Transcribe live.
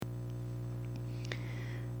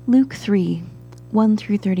Luke 3, 1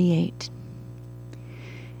 through 38.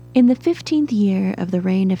 In the 15th year of the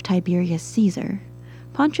reign of Tiberius Caesar,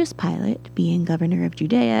 Pontius Pilate being governor of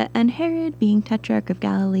Judea, and Herod being tetrarch of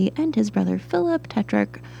Galilee, and his brother Philip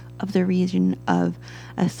tetrarch of the region of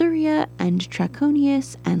Ituraea, and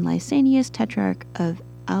Trachonius and Lysanias tetrarch of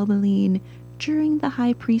Abilene, during the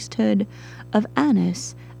high priesthood of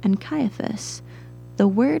Annas and Caiaphas, the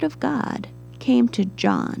word of God came to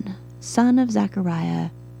John, son of Zechariah,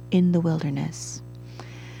 in the wilderness.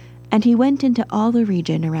 And he went into all the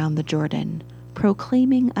region around the Jordan,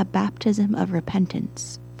 proclaiming a baptism of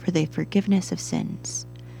repentance for the forgiveness of sins.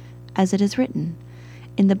 As it is written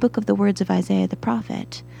in the book of the words of Isaiah the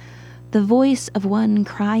prophet, "The voice of one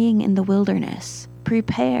crying in the wilderness,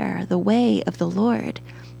 prepare the way of the Lord,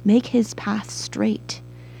 make his path straight.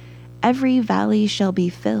 Every valley shall be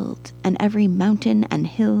filled, and every mountain and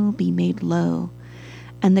hill be made low.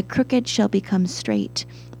 And the crooked shall become straight,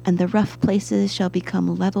 and the rough places shall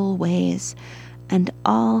become level ways, and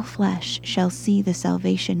all flesh shall see the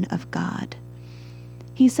salvation of God."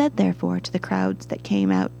 He said therefore to the crowds that came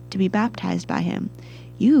out to be baptized by him,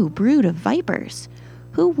 "You brood of vipers,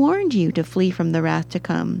 who warned you to flee from the wrath to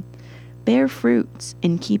come? Bear fruits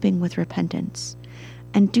in keeping with repentance,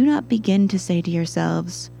 and do not begin to say to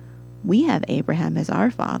yourselves, 'We have Abraham as our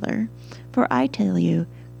father,' for I tell you,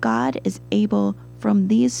 God is able from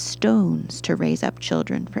these stones to raise up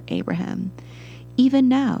children for Abraham. Even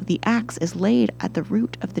now the axe is laid at the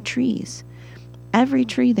root of the trees. Every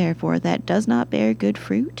tree, therefore, that does not bear good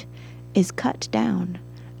fruit is cut down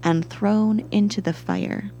and thrown into the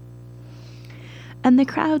fire." And the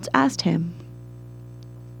crowds asked him,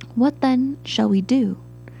 "What then shall we do?"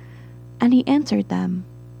 And he answered them,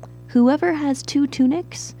 "Whoever has 2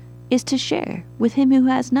 tunics is to share with him who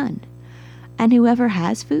has none, and whoever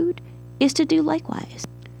has food is to do likewise."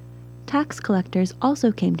 Tax collectors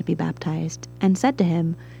also came to be baptized, and said to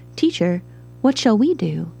him, "Teacher, what shall we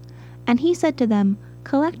do?" And he said to them,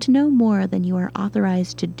 "Collect no more than you are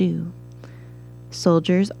authorized to do."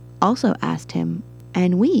 Soldiers also asked him,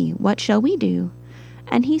 "And we, what shall we do?"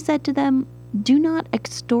 And he said to them, "Do not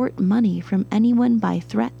extort money from anyone by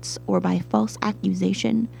threats or by false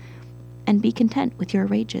accusation, and be content with your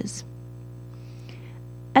wages."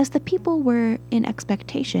 As the people were in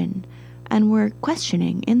expectation, and were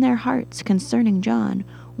questioning in their hearts concerning John,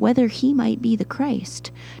 whether he might be the Christ,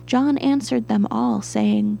 John answered them all,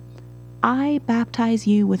 saying, "I baptize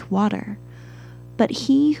you with water, but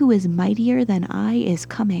he who is mightier than I is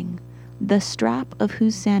coming, the strap of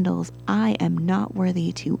whose sandals I am not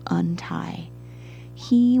worthy to untie.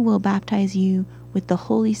 He will baptize you with the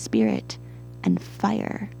Holy Spirit and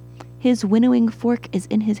fire. His winnowing fork is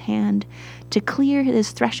in his hand to clear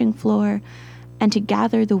his threshing floor, and to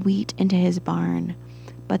gather the wheat into his barn,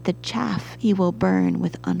 but the chaff he will burn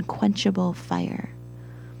with unquenchable fire."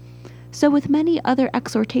 So with many other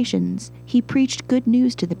exhortations he preached good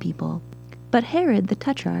news to the people. But Herod the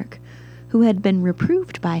tetrarch, who had been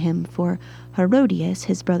reproved by him for Herodias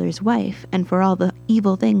his brother's wife, and for all the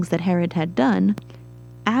evil things that Herod had done,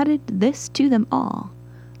 added this to them all,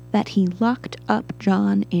 that he locked up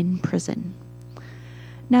John in prison.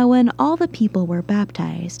 Now when all the people were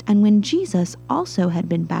baptized, and when Jesus also had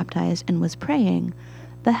been baptized and was praying,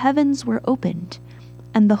 the heavens were opened,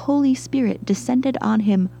 and the Holy Spirit descended on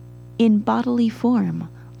him in bodily form,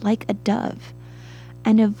 like a dove,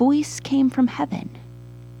 and a voice came from heaven,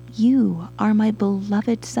 "You are my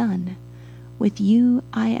beloved Son, with you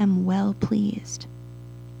I am well pleased."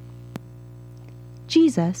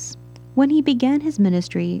 Jesus, when he began his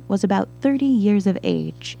ministry, was about 30 years of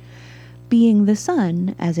age, being the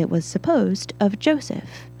son, as it was supposed, of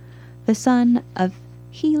Joseph, the son of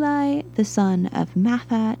Heli, the son of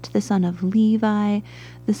Mathat, the son of Levi,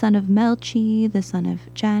 the son of Melchi, the son of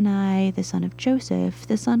Janai, the son of Joseph,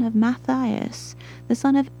 the son of Matthias, the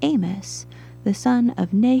son of Amos, the son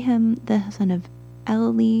of Nahum, the son of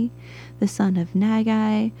Eli, the son of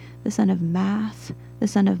Nagai, the son of Math, the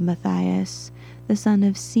son of Matthias, the son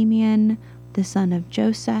of Simeon, the son of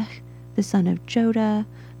Josech, the son of Joda,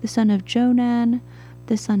 the son of Jonan,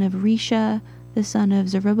 the son of Risha, the son of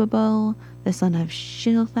Zerubbabel, the son of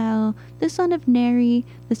Shilthal, the son of Neri,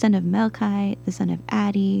 the son of Melchi, the son of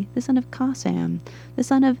Addi, the son of Kosam, the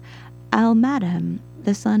son of Almadam,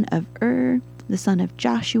 the son of the son of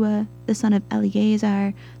Joshua, the son of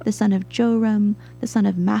Eleazar, the son of Joram, the son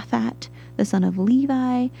of Mathat, the son of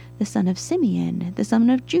Levi, the son of Simeon, the son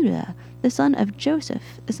of Judah, the son of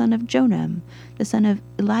Joseph, the son of Jonam, the son of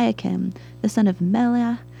Eliakim, the son of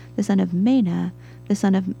Melah, the son of Menah, the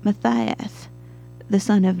son of Matthias, the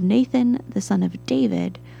son of Nathan, the son of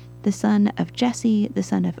David, the son of Jesse, the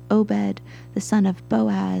son of Obed, the son of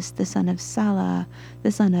Boaz, the son of Salah,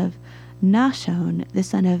 the son of Nahshon, the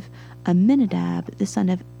son of Aminadab, the son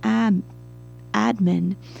of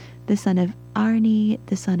Admin, the son of Arni,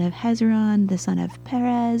 the son of Hezron, the son of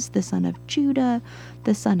Perez, the son of Judah,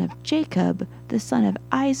 the son of Jacob, the son of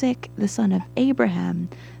Isaac, the son of Abraham,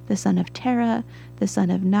 the son of Terah, the son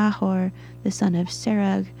of Nahor, the son of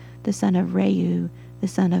Serug, the son of Reu, the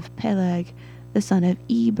son of Peleg, the son of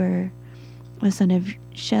Eber, the son of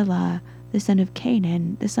Shelah, the son of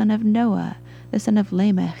Canaan, the son of Noah, the son of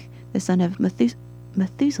Lamech, the son of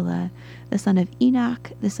Methuselah, the son of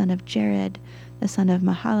Enoch, the son of Jared, the son of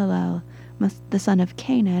Mahalalel, the son of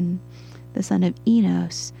Canaan, the son of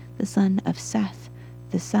Enos, the son of Seth,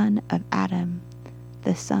 the son of Adam,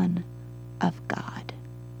 the son of God.